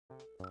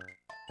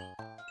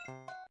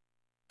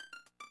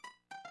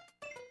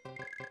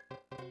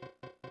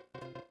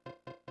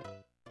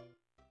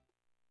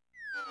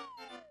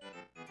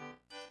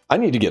I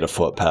need to get a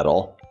foot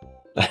pedal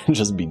and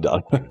just be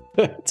done with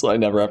it, so I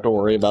never have to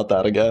worry about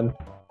that again.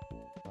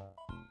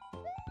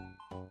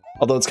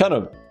 Although it's kind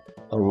of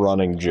a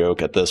running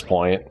joke at this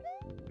point.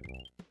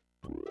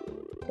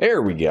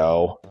 There we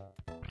go.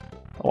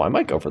 Oh, I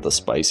might go for the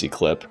spicy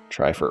clip.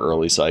 Try for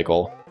early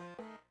cycle.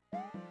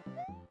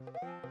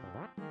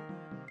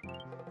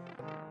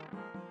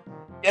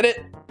 Get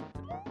it!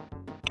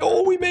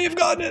 Oh, we may have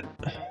gotten it!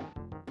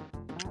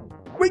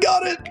 We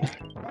got it!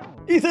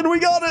 Ethan, we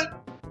got it!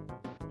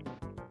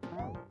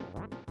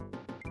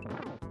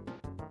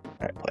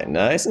 Alright, play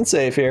nice and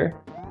safe here.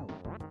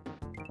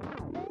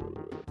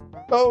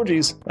 Oh,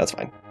 geez. That's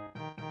fine.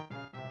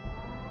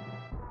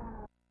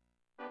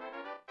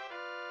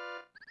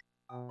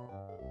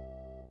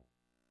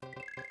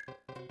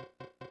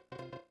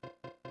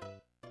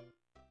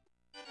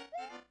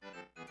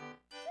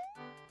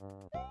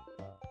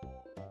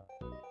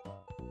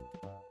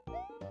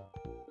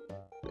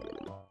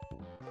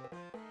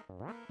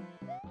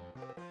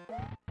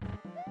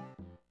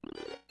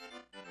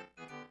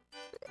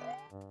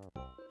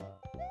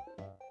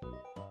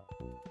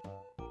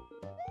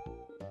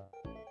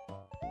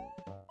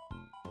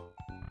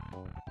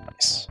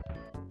 Nice.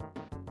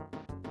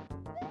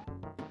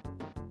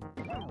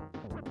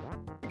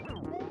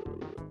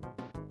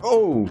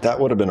 Oh, that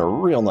would have been a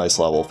real nice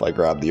level if I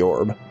grabbed the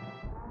orb.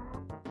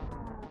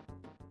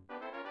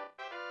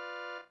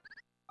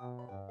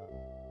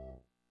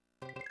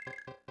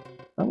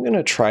 I'm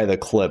gonna try the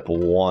clip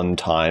one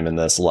time in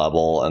this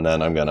level, and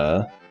then I'm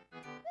gonna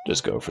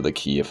just go for the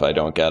key if I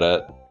don't get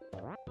it.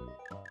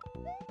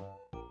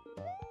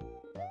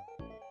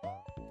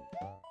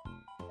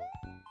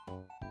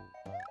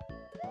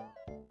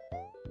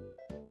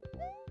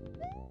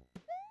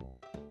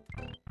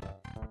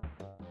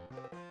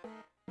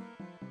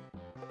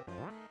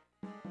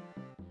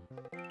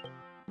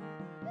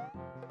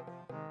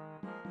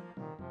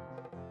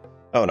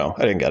 Oh no,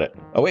 I didn't get it.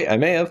 Oh wait, I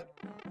may have.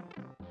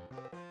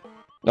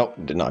 Nope,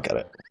 did not get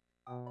it.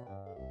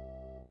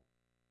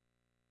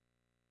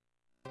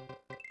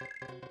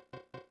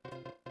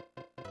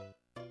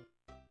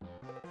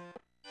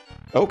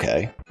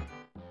 Okay.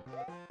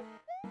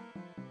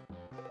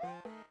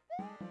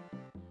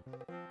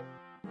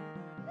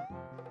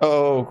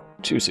 Oh,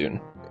 too soon.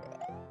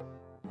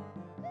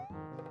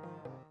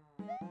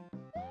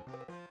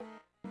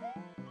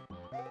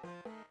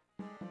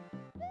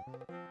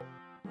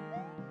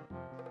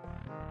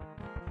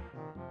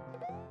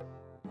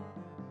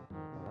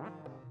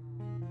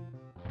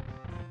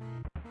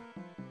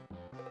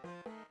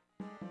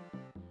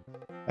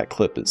 That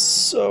clip is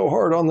so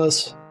hard on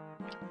this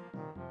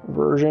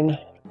version.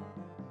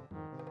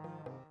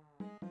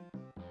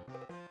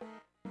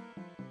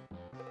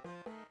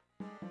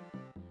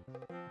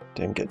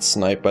 Didn't get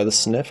sniped by the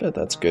Sniffit,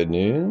 that's good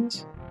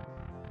news.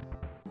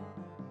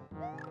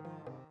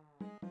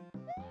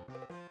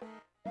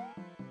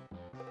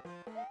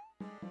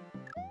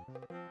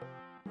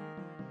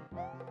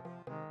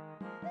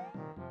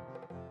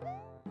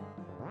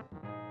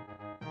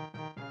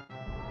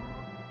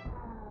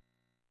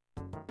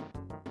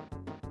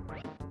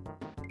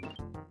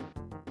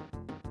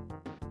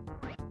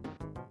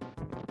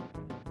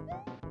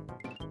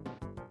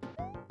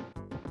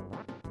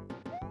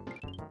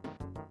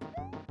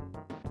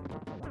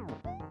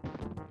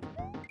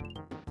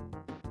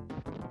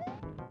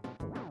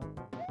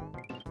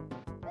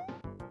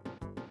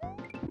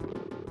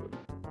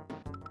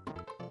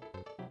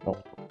 Oh.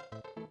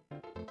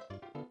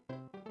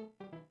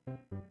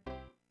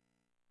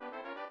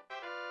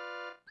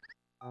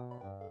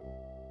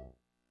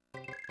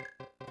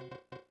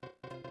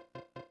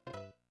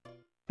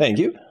 Thank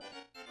you.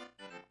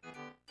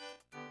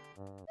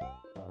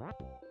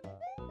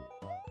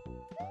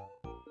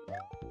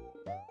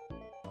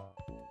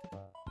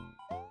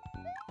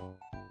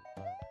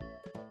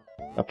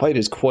 That fight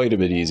is quite a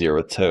bit easier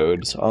with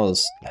Toad, so I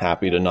was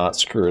happy to not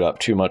screw it up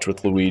too much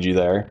with Luigi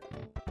there.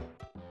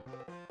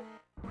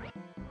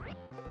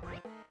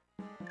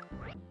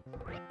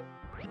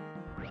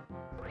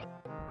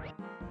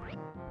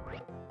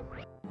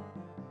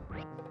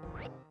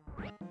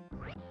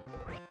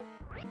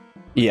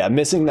 Yeah,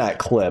 missing that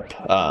clip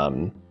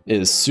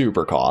is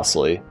super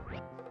costly.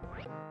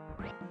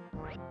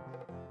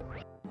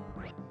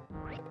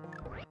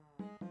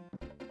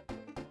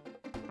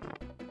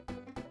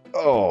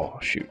 Oh,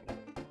 shoot.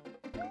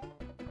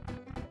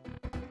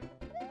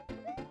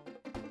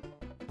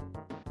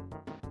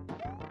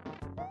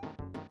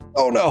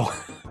 Oh no!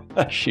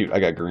 Shoot, I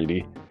got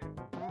greedy.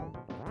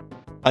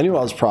 I knew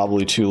I was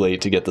probably too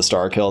late to get the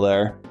star kill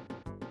there.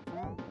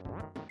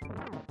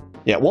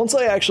 Yeah, once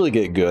I actually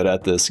get good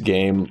at this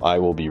game, I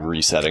will be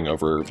resetting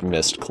over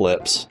missed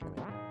clips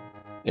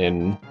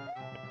in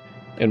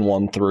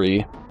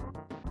 1.3.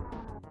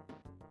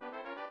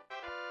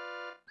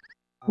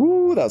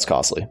 Ooh, that's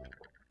costly.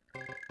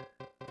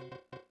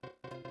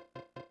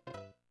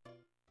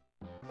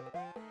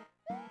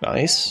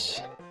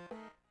 Nice.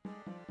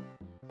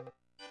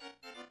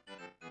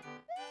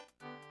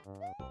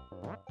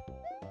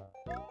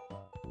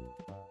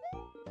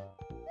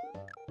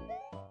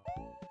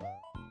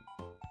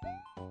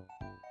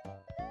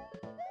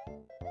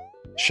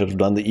 Should have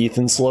done the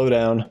Ethan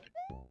slowdown.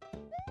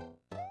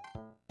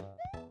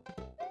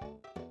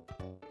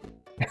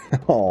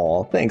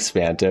 Aw, thanks,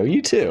 Spanto.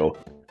 You too.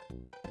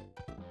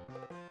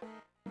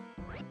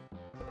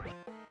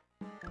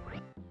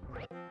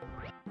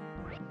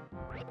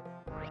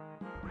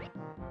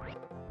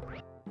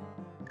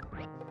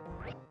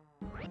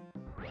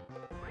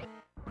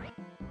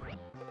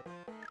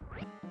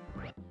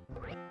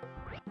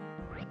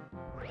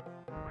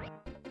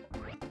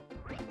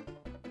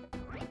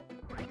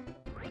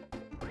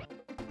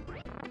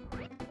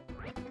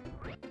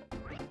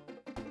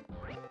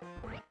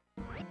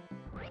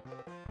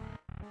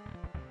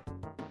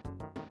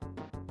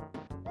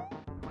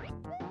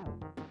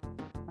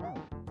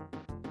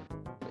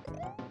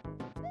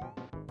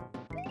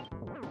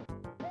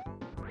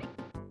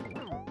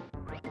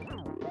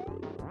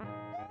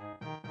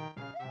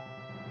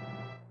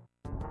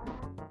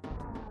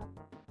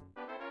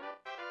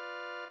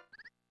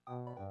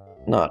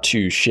 Not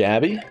too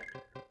shabby.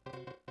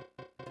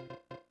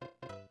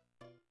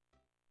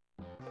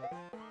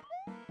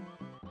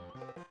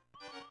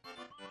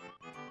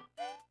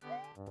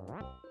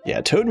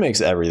 Yeah, Toad makes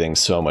everything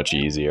so much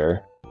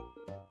easier.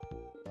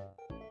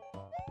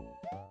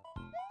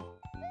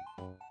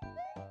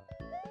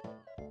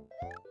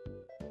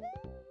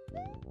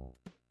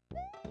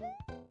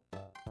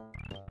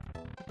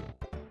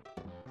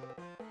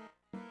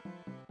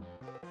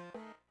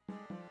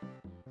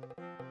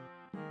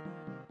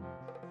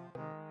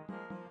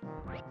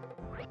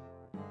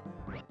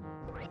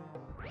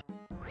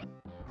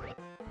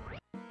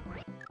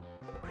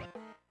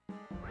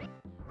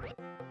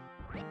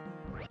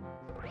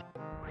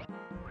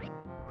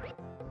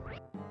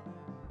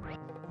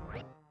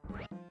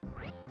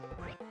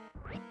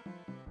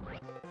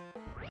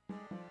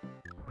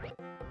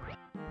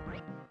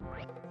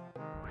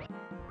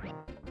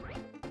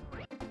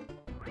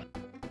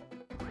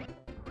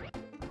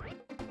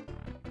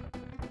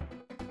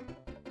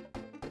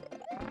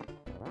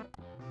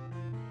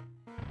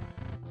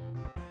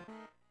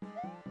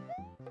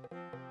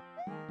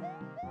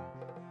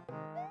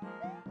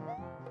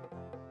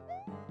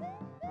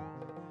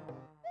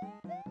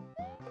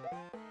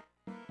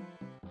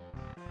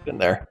 In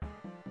there.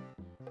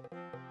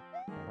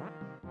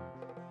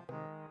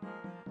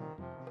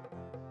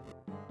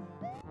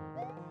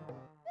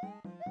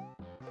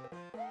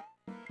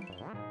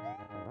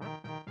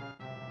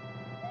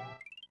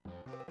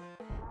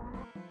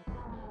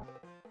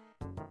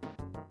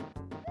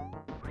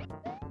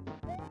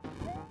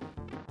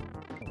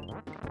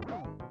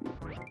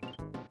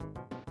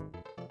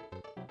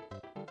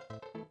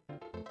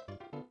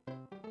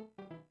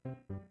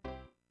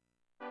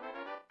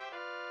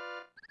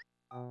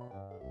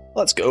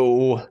 Let's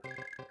go.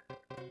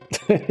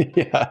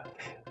 Yeah,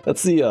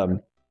 that's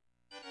the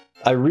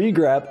I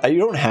re-grab. You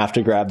don't have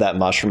to grab that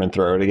mushroom and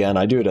throw it again.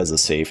 I do it as a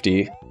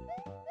safety.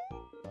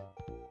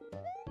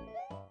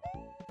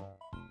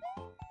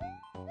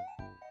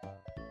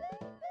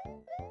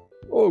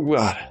 Oh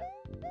god.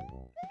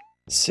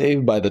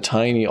 Saved by the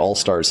tiny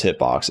All-Stars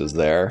hitboxes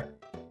there.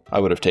 I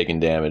would have taken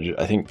damage,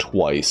 I think,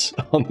 twice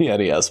on the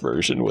NES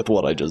version with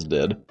what I just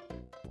did.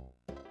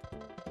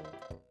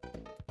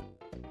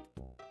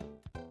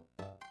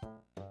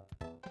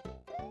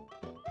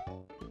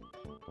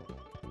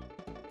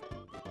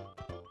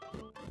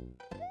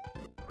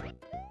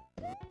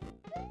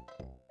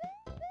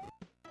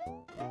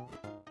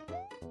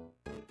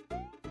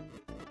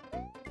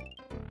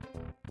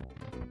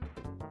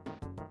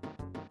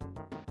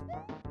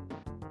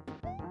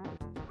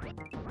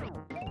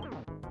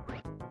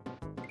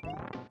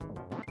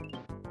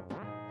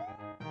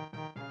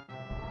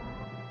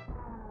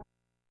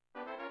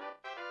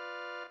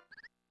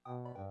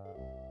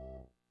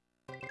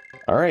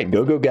 Alright,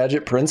 go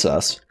Gadget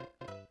Princess.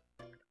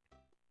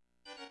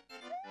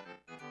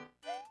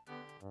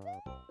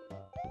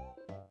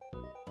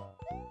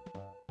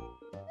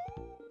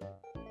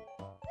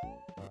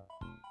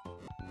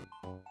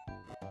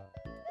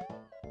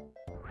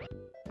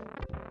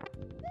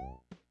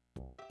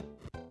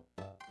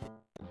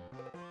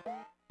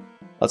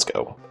 Let's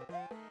go.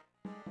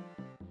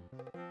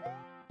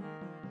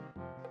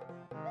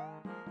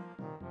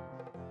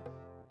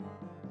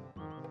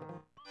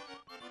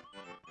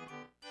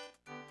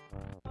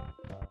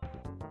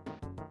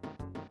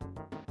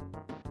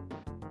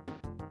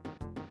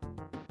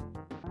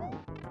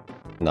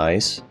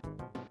 Nice.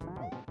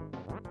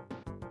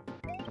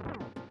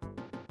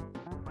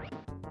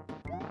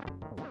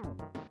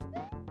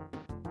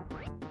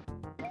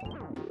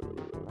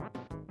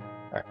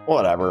 Alright,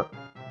 whatever.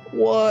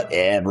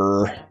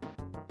 Whatever.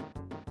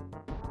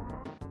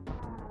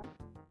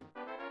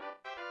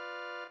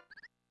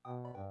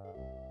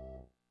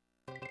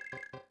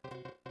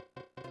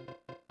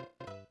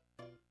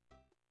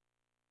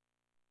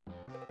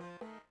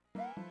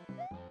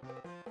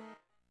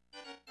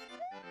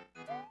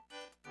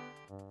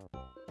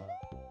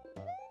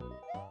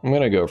 I'm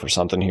gonna go for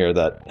something here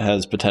that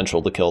has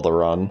potential to kill the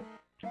run.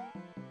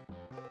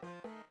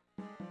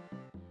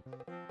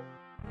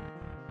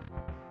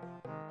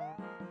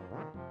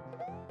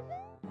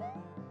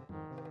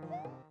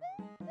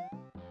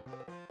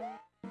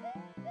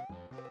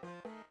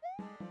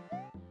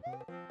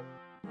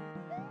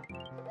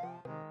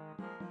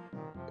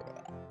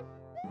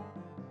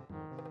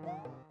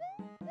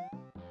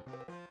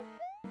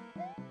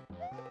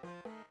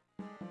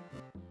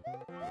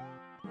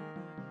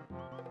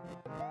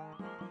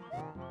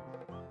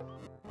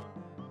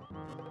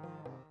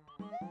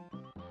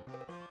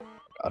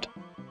 God.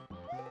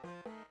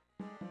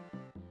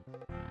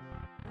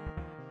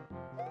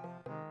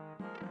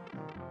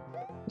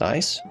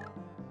 Nice.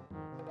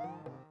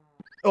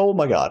 Oh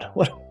my god.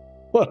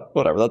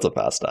 Whatever, that's a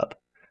fast step.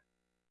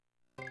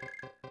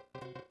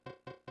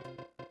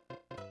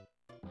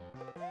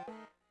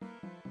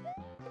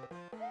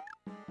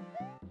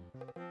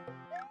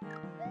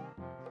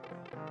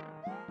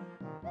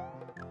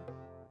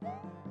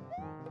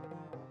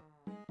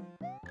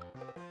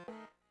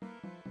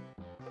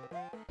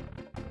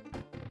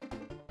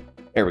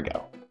 Here we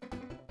go.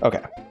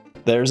 Okay.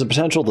 There's a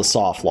potential to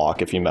soft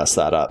lock if you mess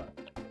that up.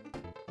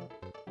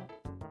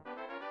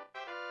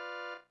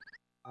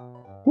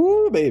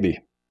 Woo, baby.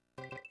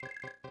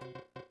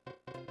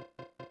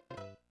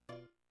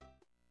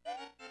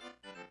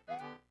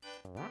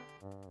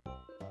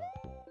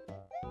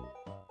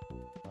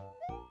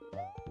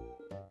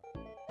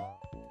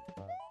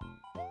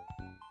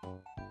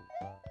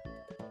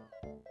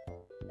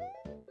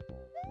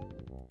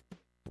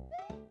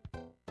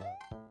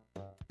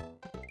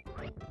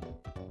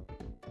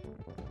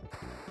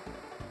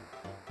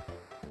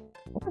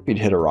 I wonder if you'd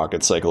hit a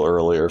rocket cycle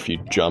earlier if you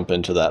jump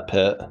into that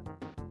pit.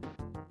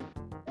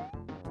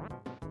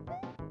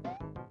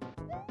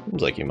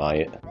 Seems like you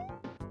might.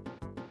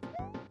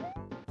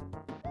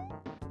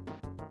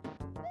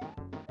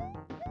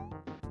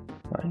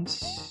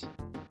 Nice.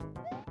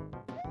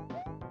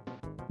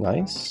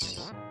 Nice.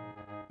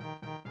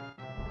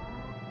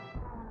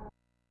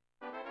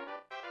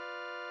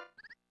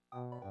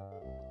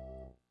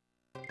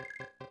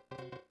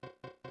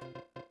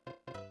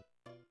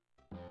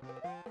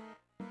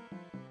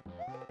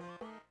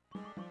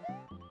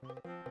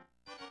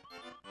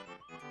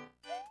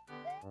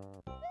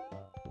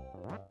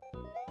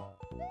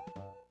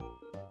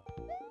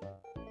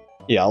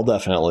 Yeah, I'll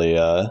definitely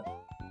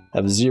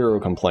have zero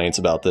complaints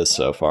about this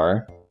so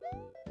far.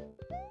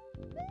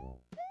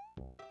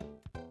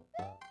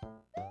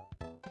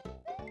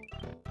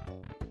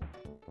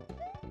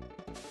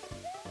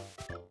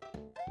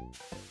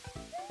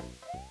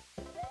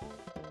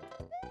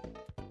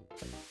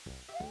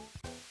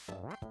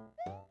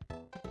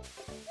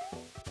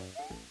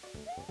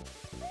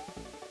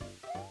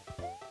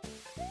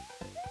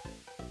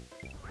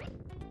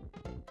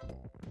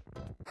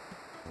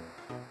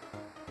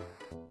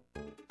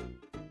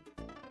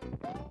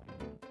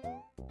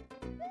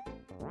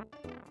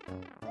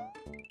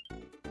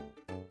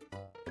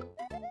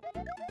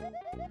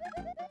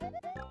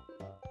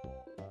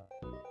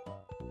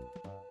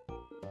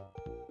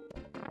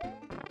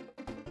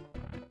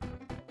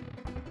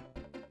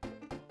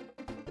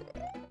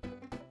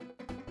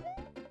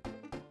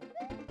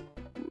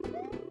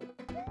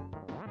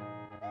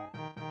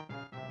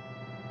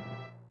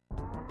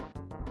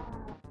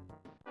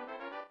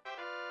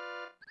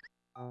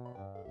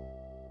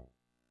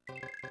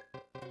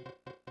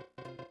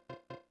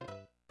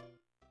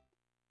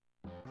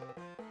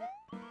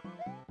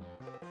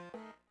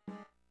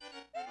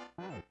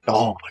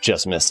 Oh,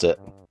 just missed it.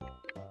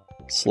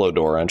 Slow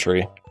door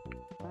entry.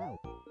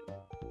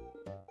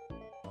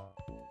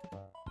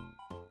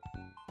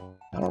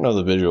 I don't know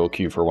the visual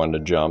cue for when to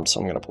jump, so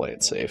I'm going to play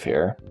it safe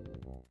here.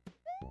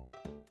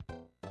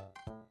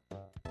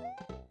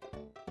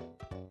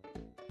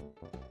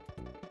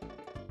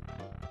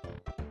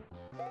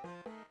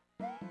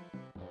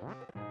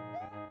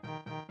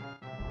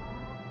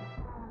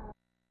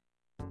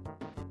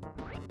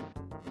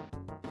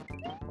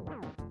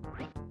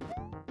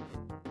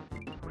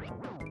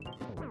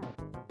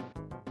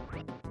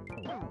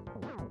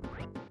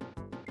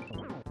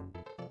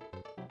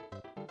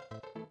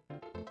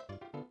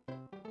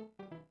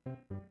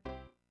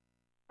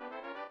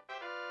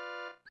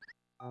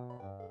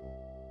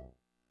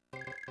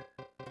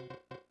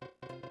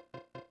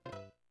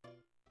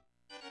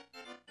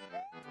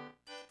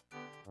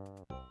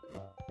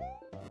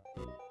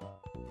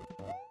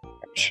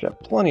 Should have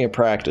plenty of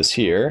practice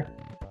here.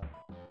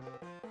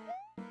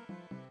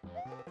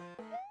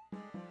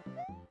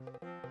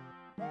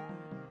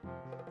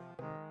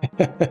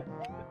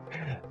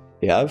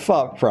 Yeah, I've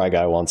fought Fry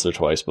Guy once or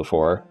twice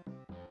before.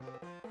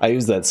 I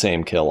used that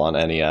same kill on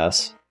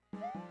NES.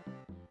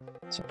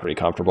 So I'm pretty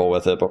comfortable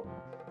with it, but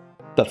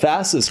the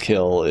fastest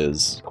kill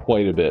is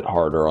quite a bit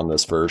harder on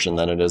this version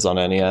than it is on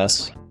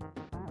NES.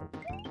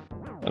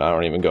 And I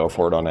don't even go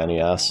for it on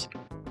NES.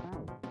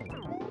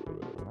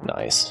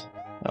 Nice.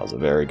 That was a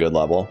very good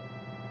level.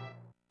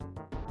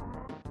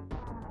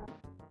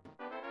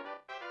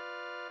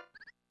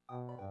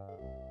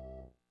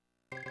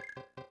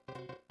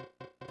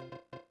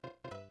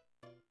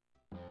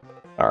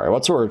 Alright,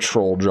 what sort of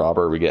troll job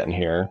are we getting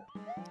here?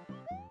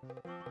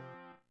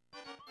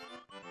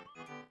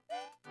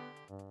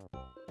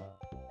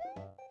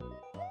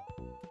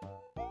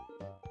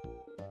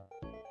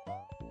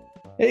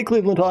 Hey,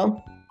 Cleveland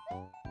Tom.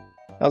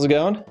 How's it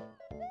going?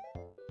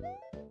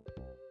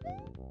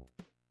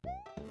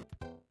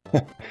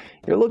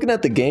 You're looking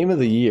at the game of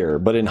the year,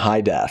 but in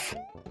high def.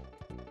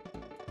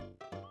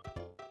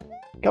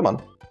 Come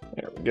on.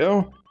 There we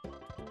go.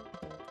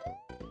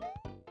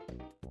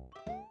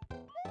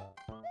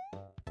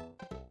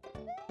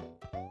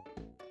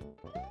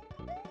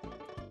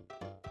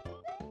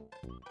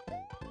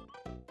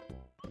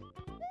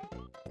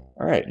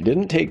 Alright,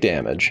 didn't take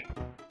damage.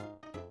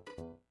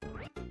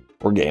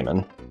 We're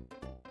gaming.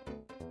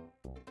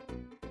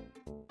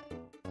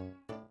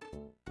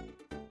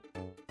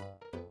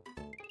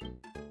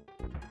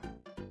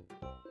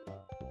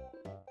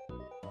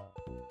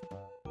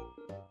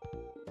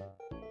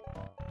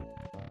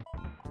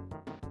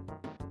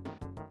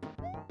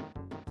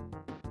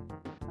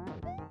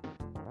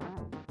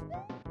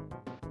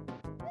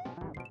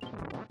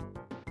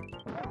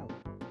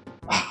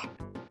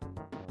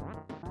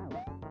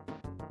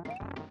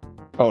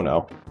 Oh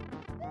no.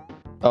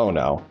 Oh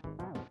no.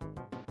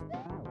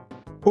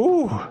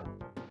 Ooh!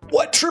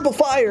 What? Triple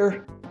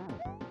fire!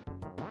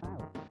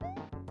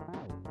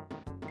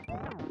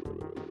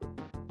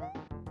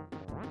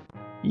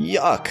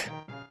 Yuck!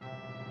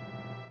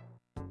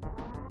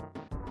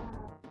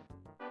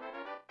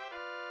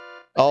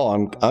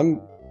 Oh,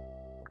 I'm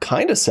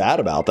kind of sad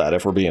about that,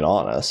 if we're being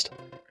honest.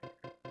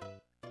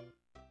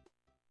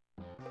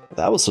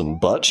 That was some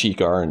butt cheek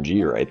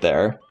RNG right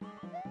there.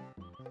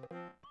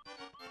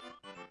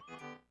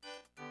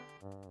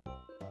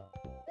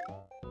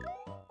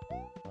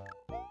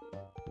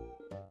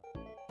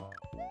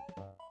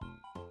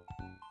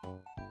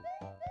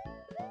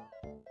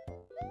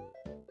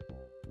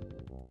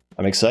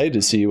 I'm excited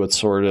to see what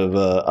sort of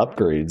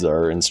upgrades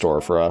are in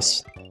store for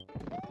us.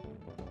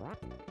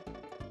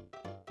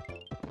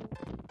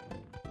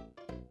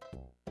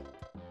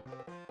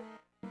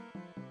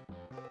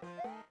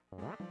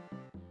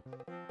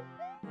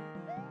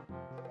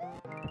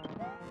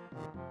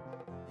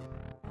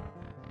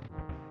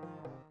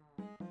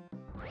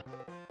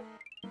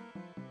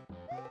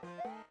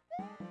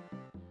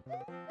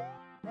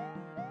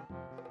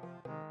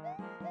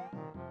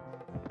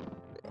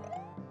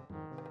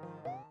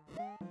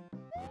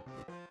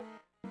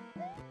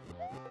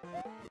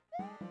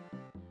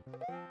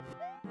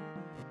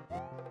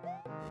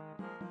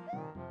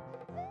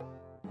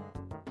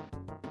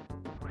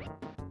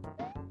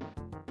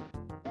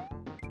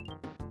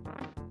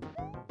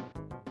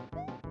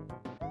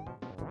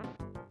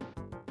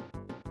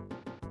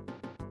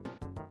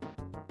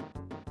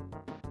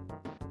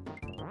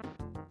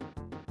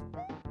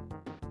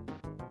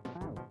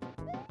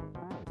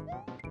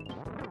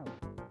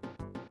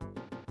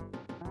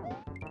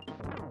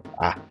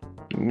 Ah,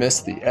 you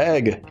missed the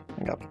egg.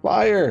 I got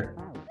fire.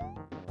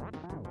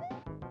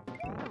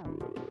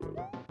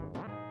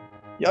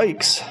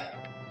 Yikes.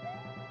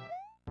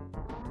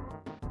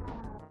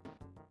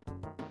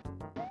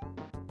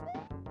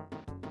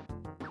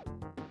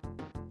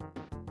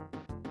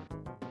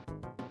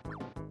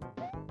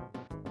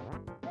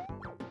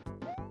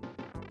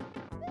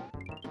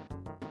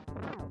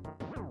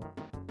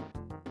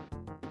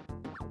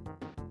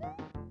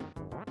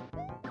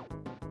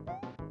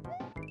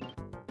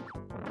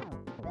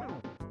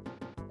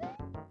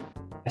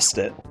 Missed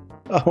it.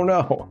 Oh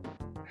no.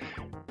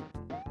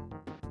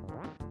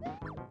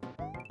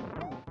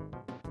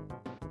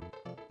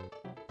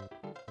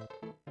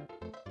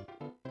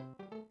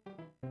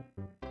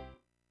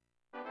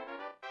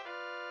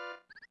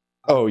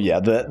 Oh yeah,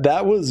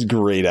 that was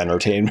great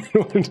entertainment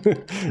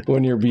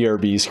when your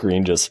BRB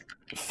screen just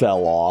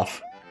fell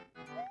off.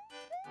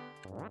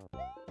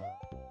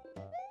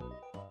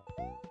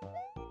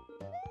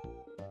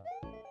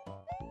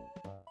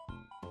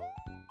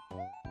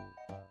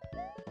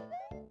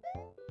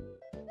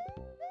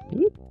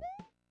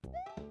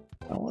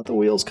 Don't let the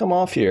wheels come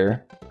off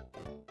here.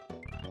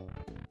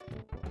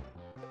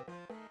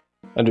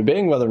 I'm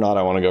debating whether or not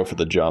I want to go for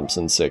the jumps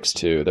in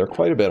 6.2. They're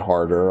quite a bit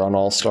harder on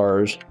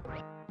All-Stars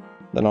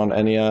than on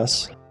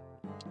NES.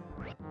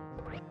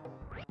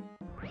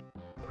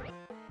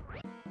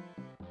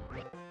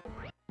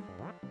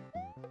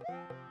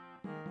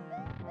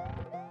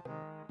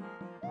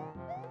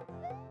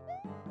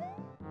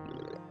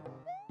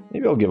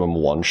 Maybe I'll give him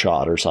one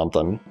shot or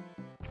something.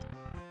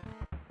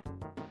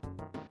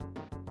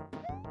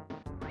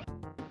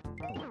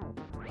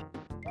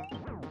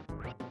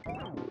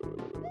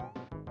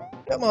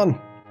 Come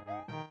on.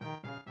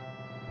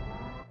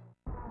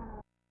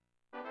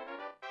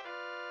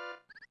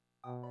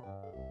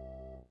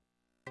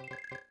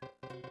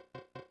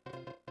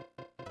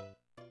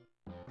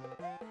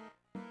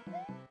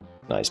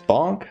 Nice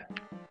bonk.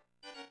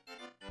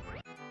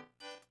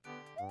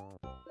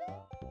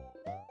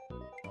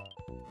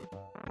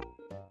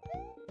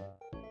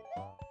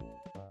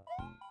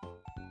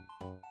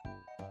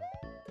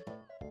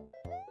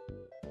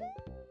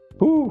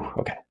 Ooh,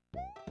 okay.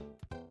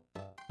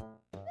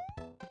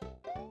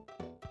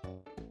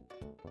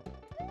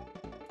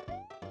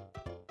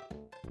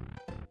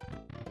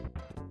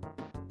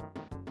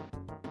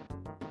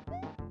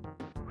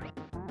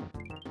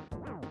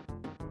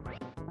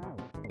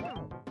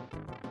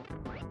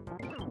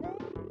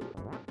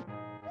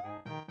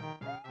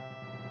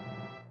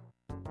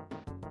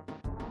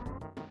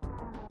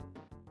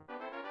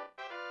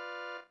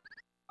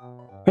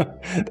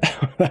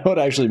 That would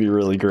actually be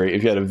really great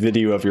if you had a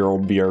video of your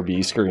old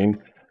BRB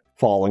screen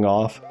falling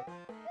off.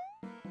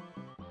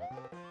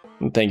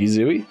 And thank you,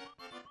 Zooey.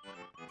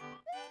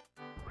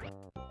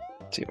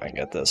 Let's see if I can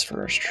get this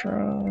first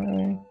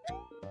try.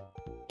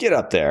 Get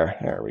up there.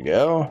 There we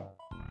go.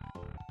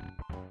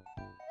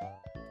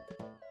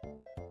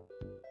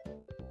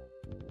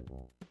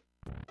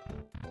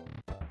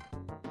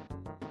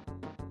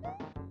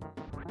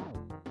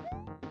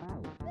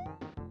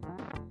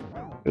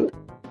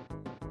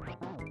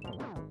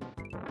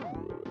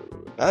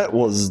 That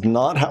was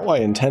not how I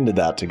intended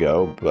that to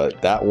go, but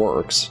that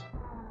works.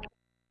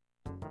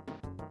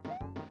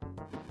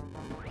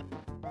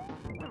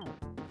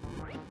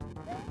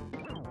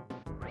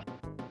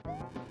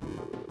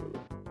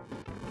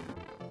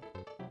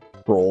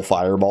 Roll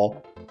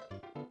fireball.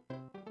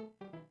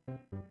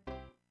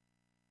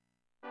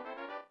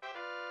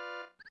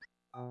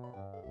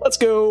 Let's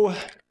go.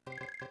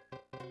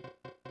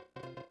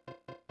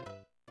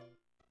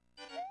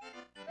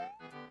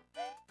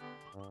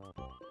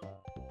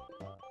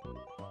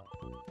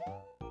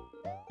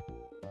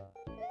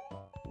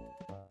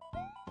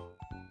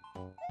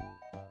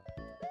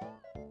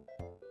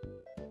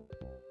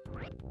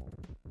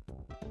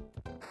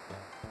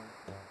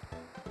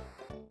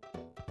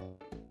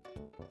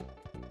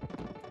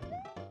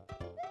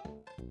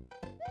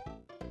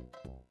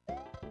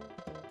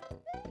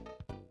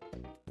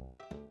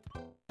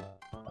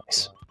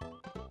 Nice.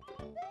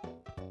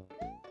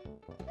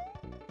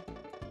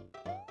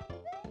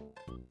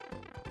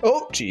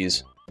 Oh,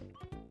 geez.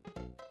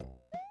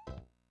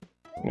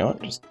 You know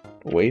what? Just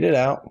wait it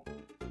out.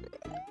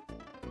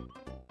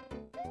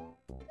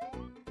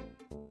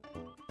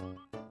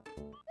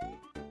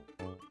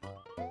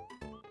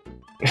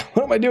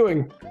 What am I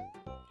doing?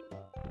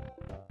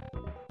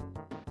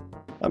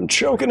 I'm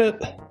choking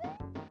it.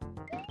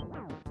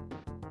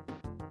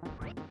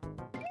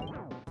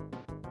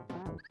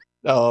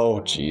 Oh,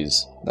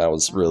 geez. That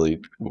was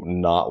really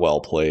not well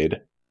played.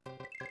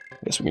 I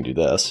guess we can do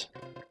this.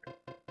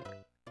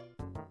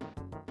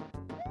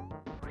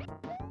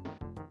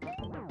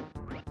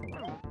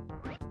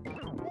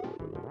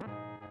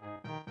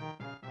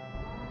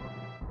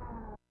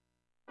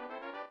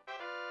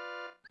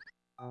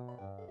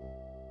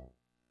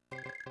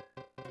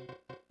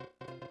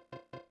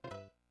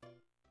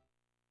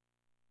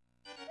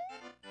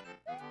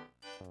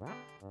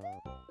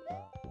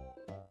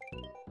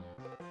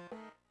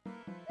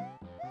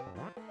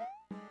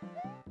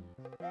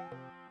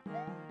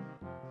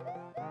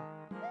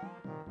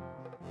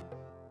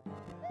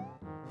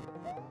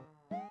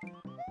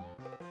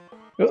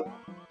 Oh.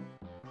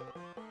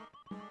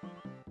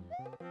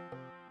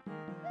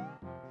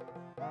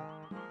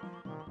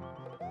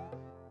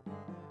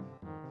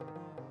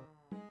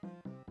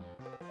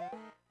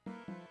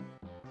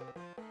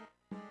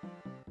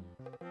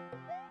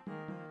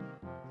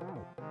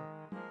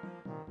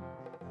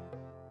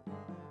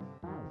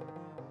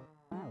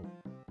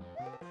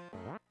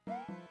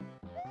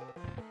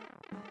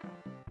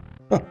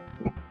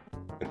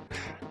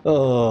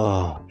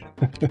 Oh,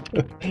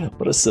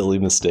 what a silly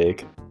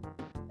mistake.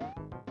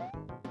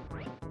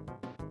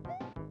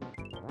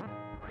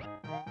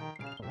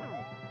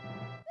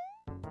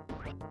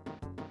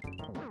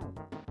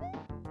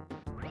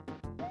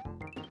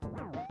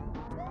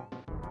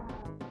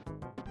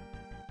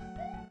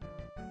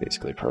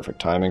 Basically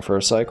perfect timing for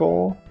a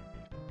cycle.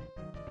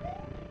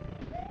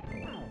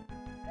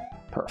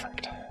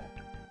 Perfect.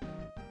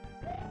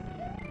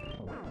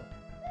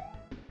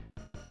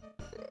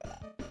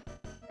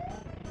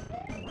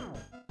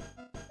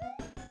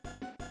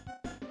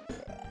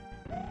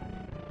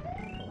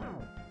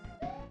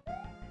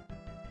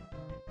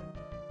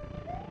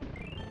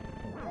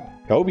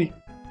 Kobe.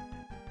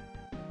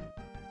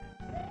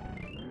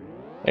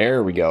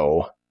 There we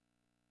go.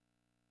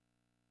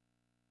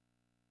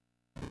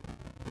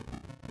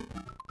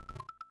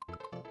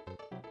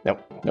 Nope,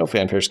 no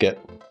fanfare skit.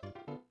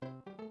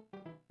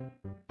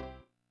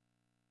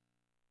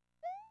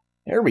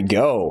 There we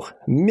go.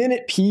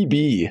 Minute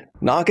PB.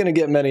 Not gonna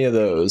get many of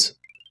those.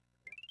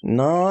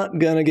 Not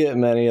gonna get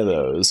many of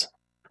those.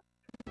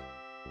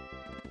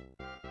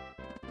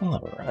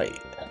 All right.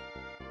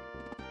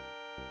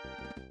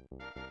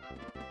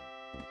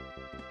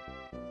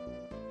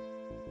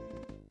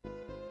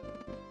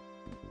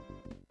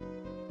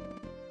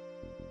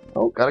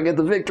 Oh, gotta get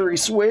the victory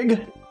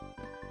swig.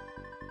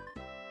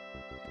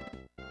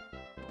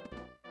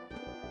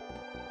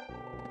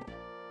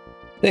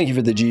 Thank you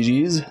for the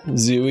GGs,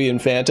 Zooey and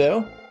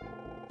Fanto.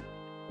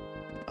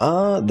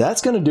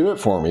 That's gonna do it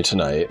for me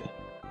tonight.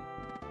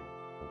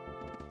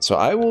 So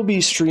I will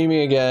be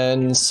streaming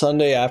again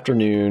Sunday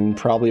afternoon,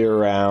 probably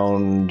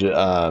around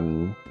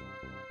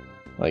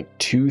like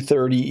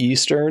 2:30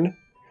 Eastern.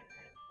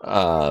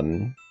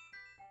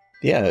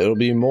 Yeah, it'll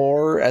be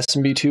more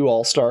SMB2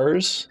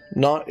 All-Stars.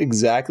 Not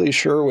exactly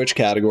sure which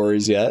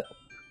categories yet.